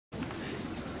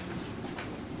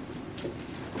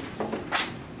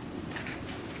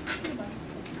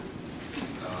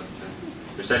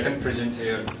second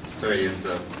presenter is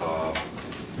the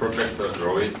Professor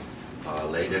Loet,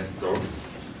 Leydesdorff.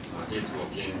 He's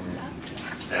working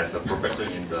as a professor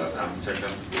in the Amsterdam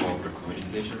School of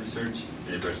Communication Research,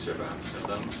 University of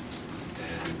Amsterdam,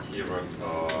 and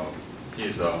he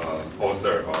is an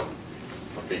author of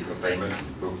a big famous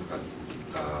book,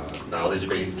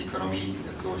 Knowledge-Based Economy,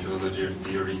 Sociology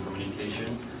Theory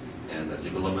Communication, and the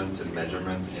Development and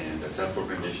Measurement and the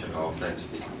Self-Organization of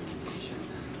Scientific Communication,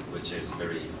 which is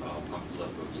very popular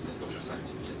book in the social science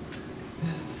field.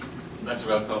 And let's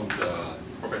welcome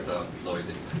Professor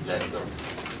Leydesdorff.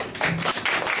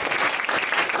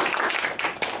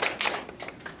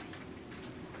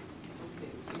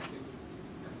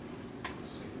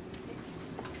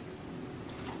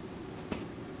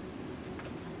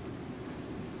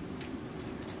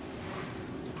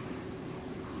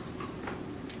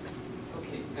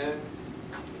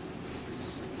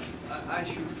 I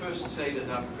should first say that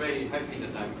I'm very happy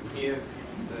that I'm here.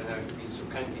 I've been so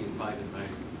kindly invited by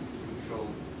Control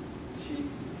Chief,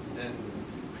 and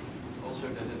also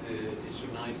that it is so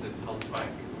nice that Hans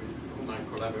Wijk, with whom I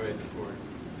collaborated for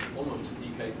almost a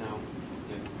decade now,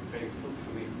 very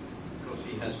fruitfully, because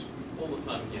he has all the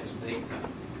time he has data.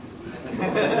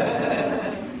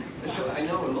 So I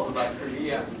know a lot about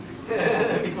Korea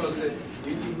because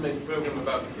we even made a program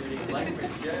about Korean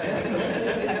language.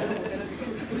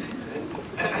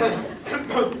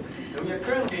 And we are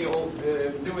currently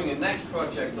doing a next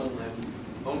project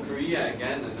on Korea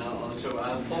again, and so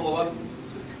I'll follow up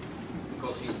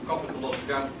because he covered a lot of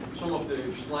ground. Some of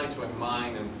the slides were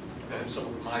mine, and some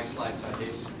of my slides are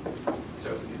his.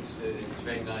 So it's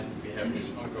very nice that we have this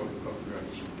ongoing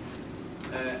cooperation.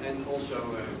 And also,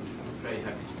 I'm very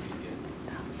happy to be here.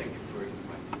 Thank you for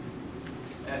inviting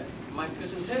me. My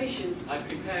presentation I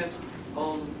prepared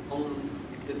on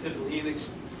the triple helix,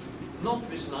 not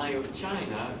with an eye of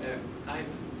China.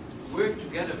 I've worked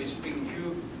together with Ping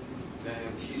Zhu.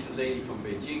 She's a lady from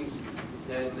Beijing.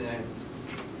 And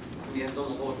we have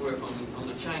done a lot of work on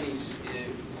the Chinese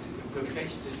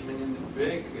publication system. And in the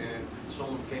break,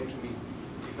 someone came to me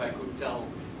if I could tell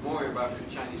more about the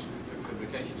Chinese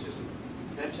publication system.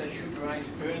 Perhaps I should write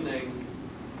her name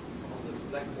on the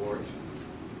blackboard.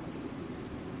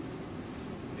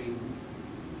 Ping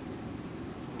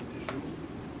Zhu.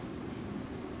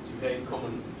 Very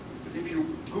common. But if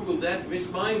you Google that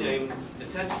with my name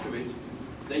attached to it,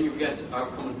 then you get our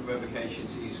common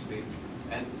publications easily.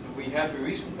 And we have a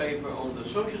recent paper on the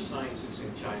social sciences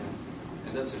in China.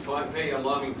 And that's a very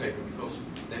alarming paper because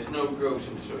there's no growth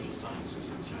in the social sciences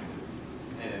in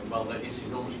China. Well, there is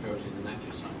enormous growth in the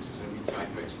natural sciences, and we try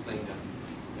to explain that.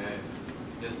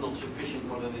 There's not sufficient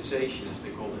modernization, as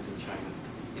they call it in China,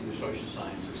 in the social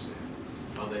sciences.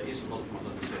 Well, there is a lot of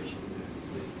modernization in the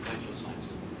natural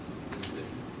sciences.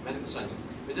 Medical science.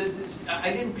 But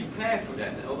I didn't prepare for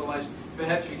that, otherwise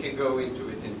perhaps we can go into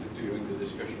it during the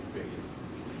discussion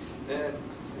period.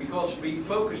 Because we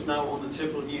focus now on the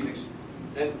triple helix.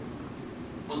 And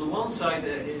on the one side,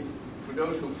 for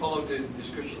those who followed the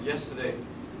discussion yesterday,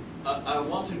 I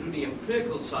want to do the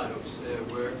empirical side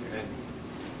of work.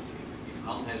 If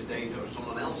Anne has data or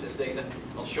someone else has data,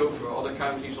 I'll show for other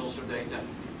countries also data.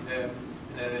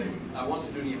 I want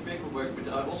to do the empirical work, but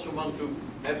I also want to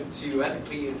have it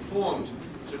theoretically informed,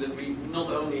 so that we not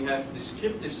only have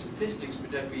descriptive statistics, but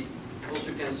that we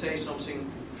also can say something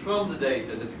from the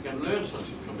data, that we can learn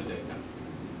something from the data.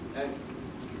 And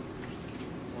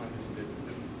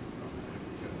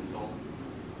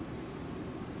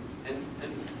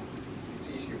it's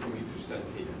easier for me to stand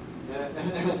here.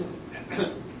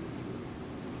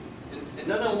 And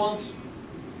then I want.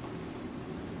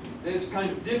 There's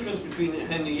kind of difference between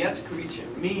Henriette Squeech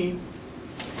and me.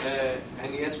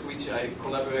 Henriette Squeech I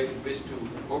collaborated with to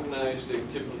organize the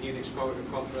triple helix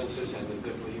conferences and the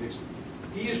triple helix.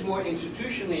 He is more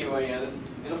institutionally oriented,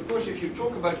 and of course if you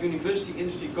talk about university,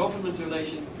 industry, government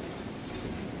relation,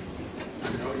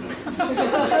 no.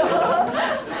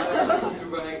 To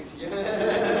write, yeah.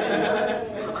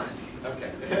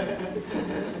 Okay.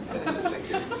 Thank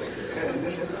you.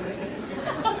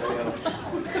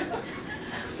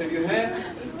 So you have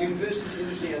universities,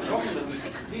 industry, and government.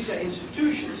 These are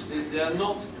institutions. They are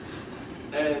not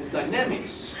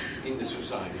dynamics in the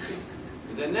society.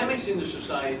 The dynamics in the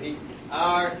society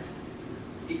are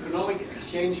economic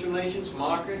exchange relations,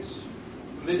 markets,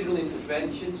 political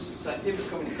interventions, scientific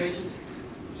communications.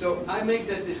 So I make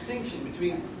that distinction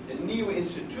between a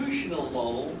neo-institutional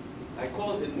model. I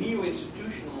call it a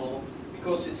neo-institutional model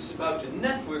because it's about the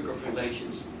network of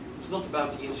relations. It's not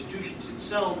about the institutions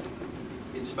itself.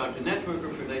 It's about the network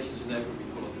of relations, and therefore we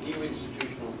call it a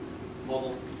neo-institutional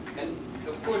model. And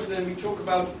of course then we talk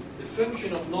about the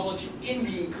function of knowledge in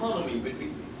the economy, but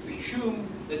we assume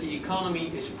that the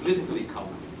economy is political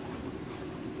economy.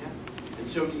 Yeah? And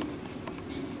so the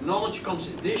knowledge comes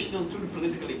additional to the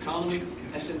political economy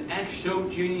as an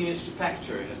exogenous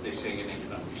factor, as they say in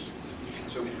economics.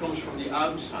 So it comes from the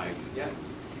outside. Yeah?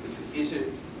 It is a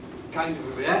kind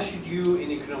of a residue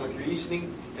in economic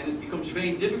reasoning, and it becomes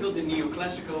very difficult in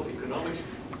neoclassical economics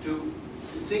to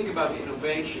think about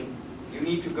innovation. You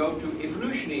need to go to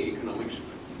evolutionary economics,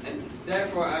 and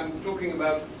therefore I'm talking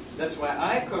about, that's why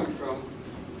I come from,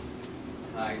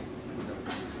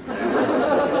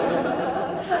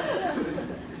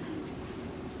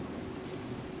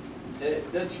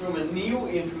 that's from a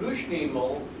neo-evolutionary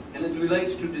model, and it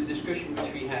relates to the discussion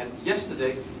which we had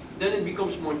yesterday. Then it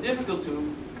becomes more difficult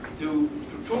to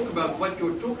talk about what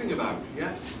you're talking about,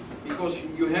 yeah? Because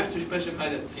you have to specify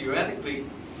that theoretically,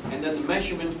 and then the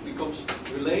measurement becomes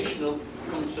relational,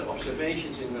 becomes the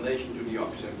observations in relation to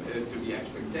the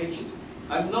expectations.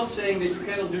 I'm not saying that you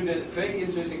cannot do that. Very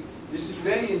interesting. This is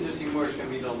very interesting work can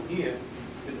be done here,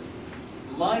 but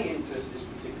my interest is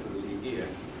particularly here.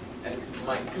 And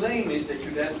my claim is that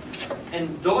you then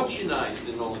endogenize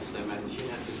the knowledge dimension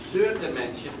and the third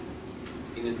dimension,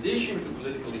 in addition to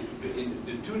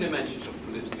the two dimensions of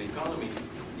political economy,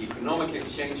 the economic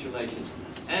exchange relations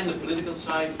and the political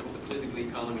side of the political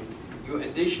economy, you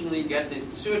additionally get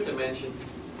this third dimension,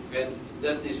 and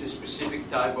that is a specific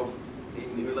type of,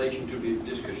 in relation to the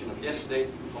discussion of yesterday,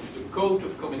 of the code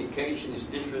of communication is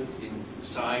different in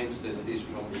science than it is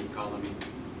from the economy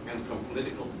and from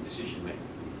political decision making.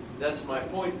 That's my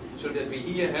point, so that we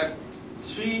here have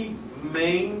three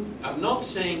main, I'm not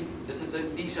saying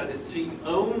that these are the three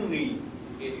only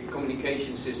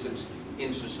communication systems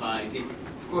in society.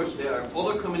 Of course, there are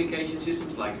other communication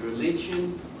systems like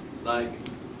religion, like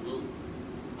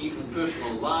even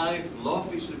personal life.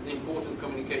 Love is an important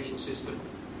communication system.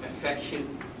 Affection,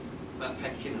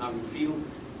 how you feel.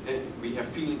 We have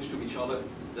feelings to each other.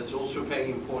 That's also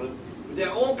very important. But there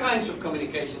are all kinds of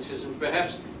communication systems.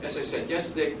 Perhaps, as I said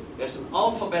yesterday, there's an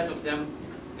alphabet of them,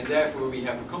 and therefore we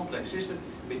have a complex system.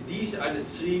 But these are the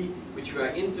three which we are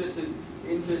interested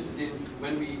in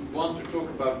when we want to talk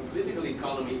about political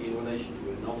economy in relation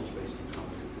to a knowledge-based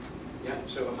economy. Yeah.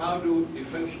 So how do the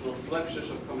functional fluxes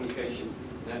of communication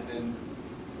and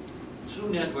through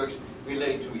networks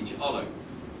relate to each other?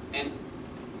 And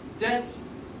that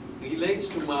relates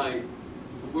to my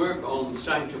work on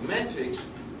scientometrics,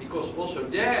 because also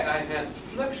there I had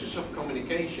fluxes of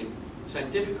communication.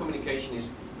 Scientific communication is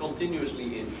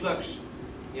continuously in flux.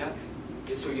 Yeah?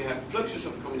 And so you have fluxes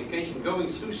of communication going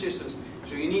through systems.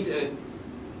 So you need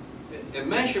a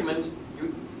measurement.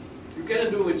 You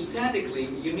cannot do it statically.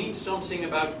 You need something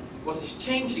about what is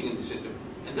changing in the system.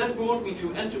 And that brought me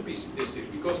to entropy statistics,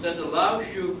 because that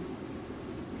allows you,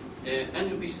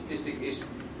 entropy statistic is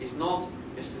not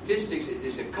a statistics, it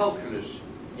is a calculus.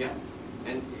 Yeah?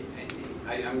 And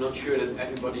I'm not sure that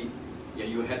everybody, yeah,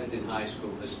 you had it in high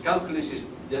school. This calculus is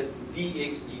the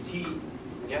dx dt.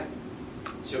 Yeah?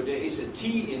 So there is a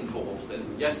t involved,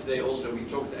 and yesterday also we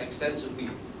talked extensively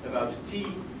about t,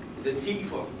 the t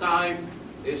for time.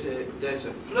 There's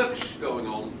a flux going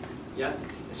on. Yeah?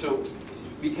 So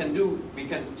we can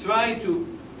try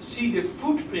to see the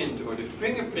footprint or the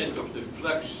fingerprint of the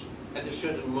flux at a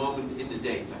certain moment in the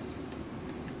data.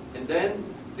 And then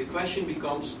the question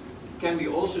becomes, can we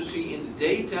also see in the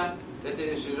data that there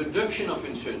is a reduction of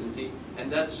uncertainty?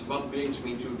 And that's what brings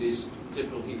me to this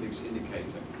triple helix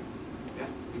indicator. Yeah?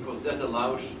 Because that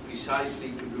allows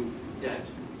precisely to do that.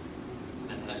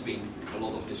 And there has been a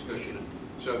lot of discussion.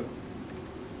 So,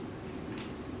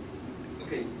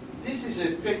 okay, this is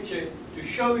a picture to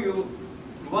show you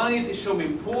why it is so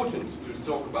important to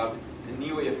talk about the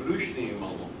neo-evolutionary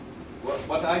model.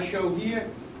 What I show here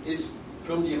is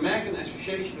from the American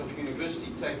Association of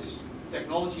University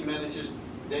Technology Managers.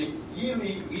 They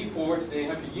yearly report, they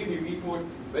have a yearly report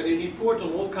where they report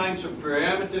on all kinds of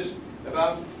parameters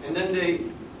about, and then they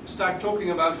start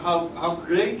talking about how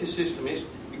great the system is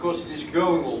because it is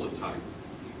growing all the time.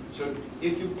 So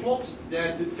if you plot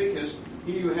there the figures,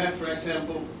 here you have, for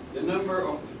example, the number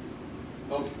of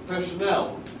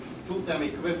personnel, full-time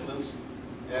equivalents,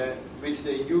 which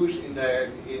they use in their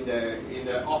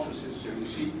offices. So you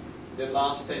see the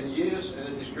last 10 years, and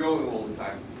it is growing all the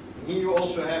time. And here you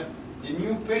also have the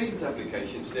new patent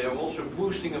applications. They are also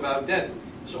boosting about that.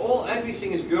 So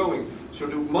everything is growing. So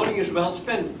the money is well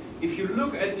spent. If you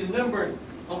look at the number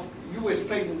of US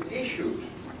patents issued,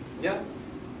 yeah,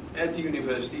 at the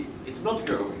university, it's not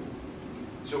growing.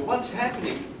 So what's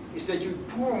happening is that you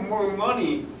pour more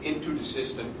money into the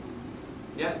system.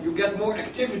 Yeah, you get more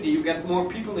activity, you get more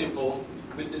people involved,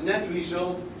 but the net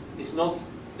result is not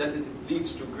that it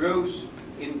leads to growth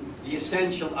in the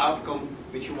essential outcome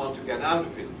which you want to get out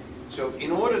of it. So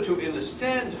in order to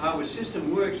understand how a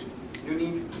system works, you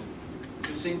need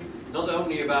to think not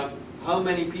only about how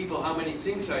many people, how many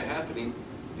things are happening,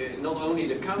 not only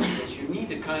the counts, you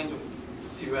need a kind of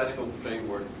theoretical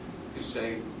framework to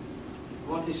say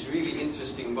what is really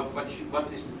interesting,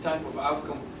 what is the type of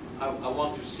outcome I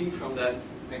want to see from that,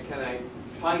 and can I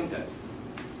find that?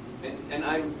 And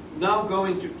I'm now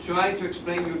going to try to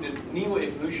explain you the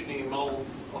neo-evolutionary model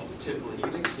of the triple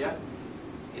helix. Yeah,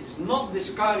 it's not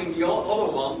discarding the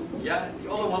other one. Yeah,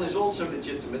 the other one is also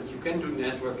legitimate. You can do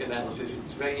network analysis.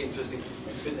 It's very interesting.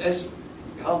 But as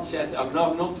Hans said, I'm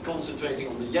now not concentrating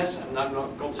on the yes. I'm now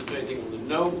not concentrating on the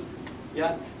no.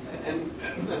 Yeah, and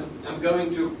I'm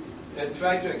going to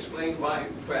try to explain why,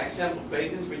 for example,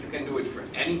 patents, but you can do it for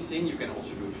anything. You can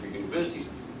also do it for universities.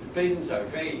 Patents are a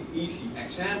very easy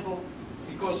example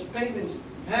because patents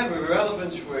have a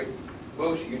relevance for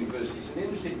both universities and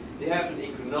industry. They have an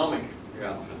economic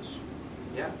relevance.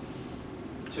 Yeah?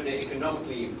 So they're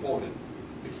economically important.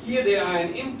 But here they are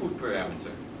an input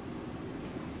parameter.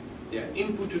 They are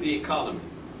input to the economy.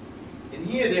 And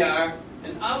here they are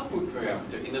an output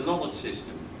parameter in the knowledge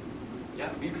system. Yeah?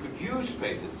 We produce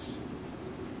patents.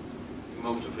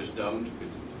 Most of us don't, but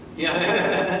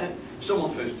yeah, some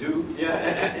of us do.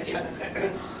 Yeah. Yeah.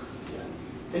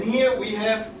 And here we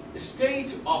have a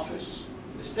state office.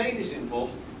 The state is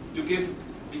involved to give,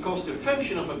 because the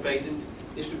function of a patent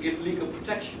is to give legal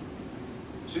protection.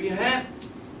 So you have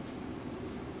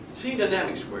three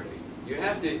dynamics working. You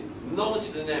have the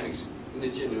knowledge dynamics in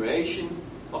the generation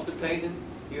of the patent.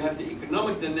 You have the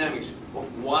economic dynamics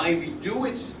of why we do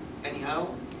it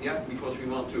anyhow. Yeah, because we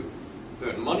want to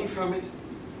earn money from it,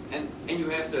 and you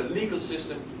have the legal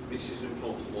system which is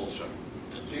involved also.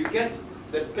 So you get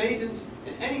that patents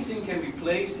and anything can be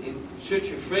placed in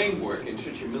such a framework, in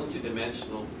such a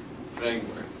multidimensional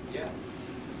framework. Yeah.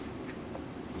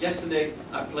 Yesterday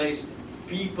I placed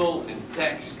people and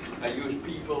text. I used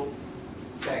people,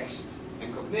 text,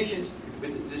 and cognitions,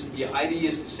 but the idea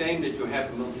is the same, that you have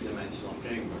a multidimensional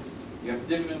framework. You have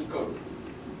different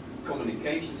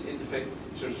communications interface.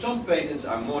 So some patents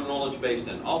are more knowledge-based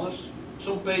than others.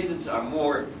 Some patents are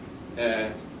more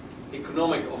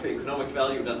economic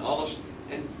value than others.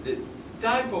 And the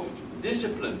type of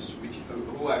disciplines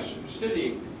who are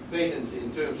studying patents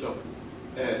in terms of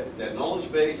their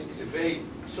knowledge base is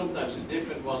sometimes a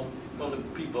different one from the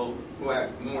people who are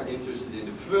more interested in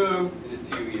the firm, in the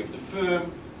theory of the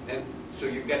firm. And so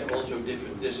you get also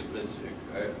different disciplines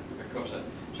across that.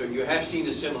 So you have seen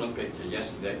a similar picture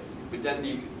yesterday, but then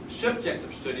the subject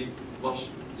of study was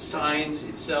science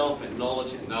itself and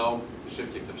knowledge, and now the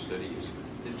subject of study is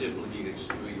the triple helix.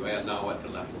 We are now at the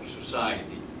level of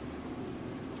society.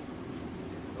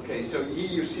 Okay, so here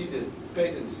you see the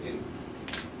patents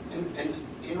and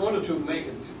in order to make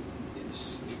it,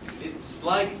 it's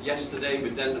like yesterday,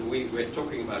 but then we're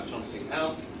talking about something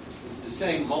else. It's the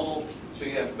same model. So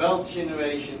you have wealth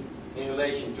generation in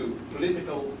relation to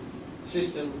political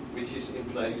system which is in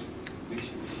place,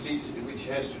 which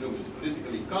has to do with the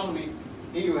political economy.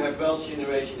 Here you have wealth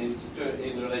generation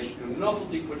in relation to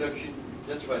novelty production.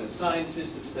 That's why the science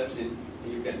system steps in,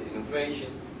 and you get innovation.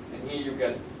 And here you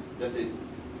get that the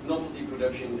novelty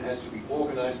production has to be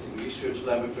organized in research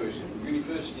laboratories and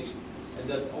universities, and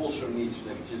that also needs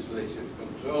legislative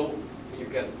control. And you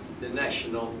get the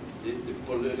national, the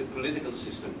political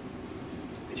system,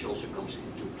 which also comes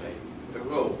into play a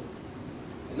role.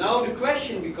 And now the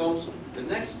question becomes, the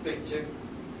next picture,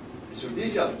 so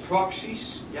these are the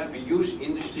proxies. Yeah, we use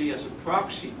industry as a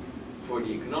proxy for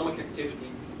the economic activity,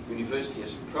 university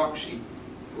as a proxy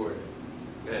for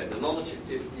the knowledge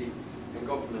activity, and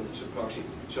government as a proxy.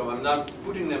 So I'm now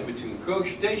putting them between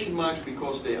quotation marks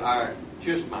because they are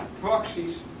just my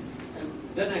proxies. And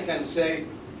then I can say,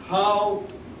 how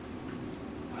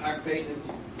are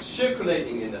patents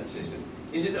circulating in that system?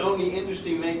 Is it only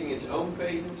industry making its own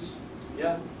patents?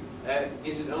 Yeah.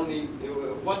 Is it only,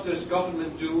 what does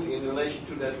government do in relation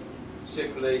to that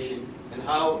circulation, and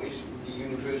how is the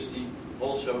university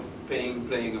also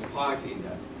playing a part in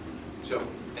that? So,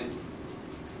 and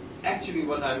actually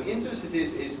what I'm interested in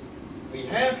is we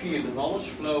have here the knowledge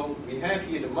flow, we have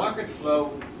here the market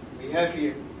flow, we have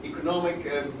here economic,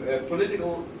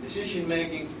 political decision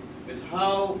making, but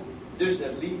how does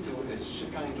that lead to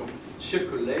a kind of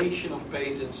circulation of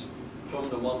patents from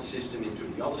the one system into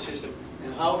the other system,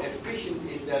 and how efficient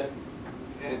is that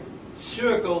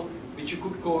circle, which you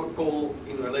could call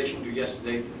in relation to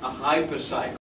yesterday, a hypercycle.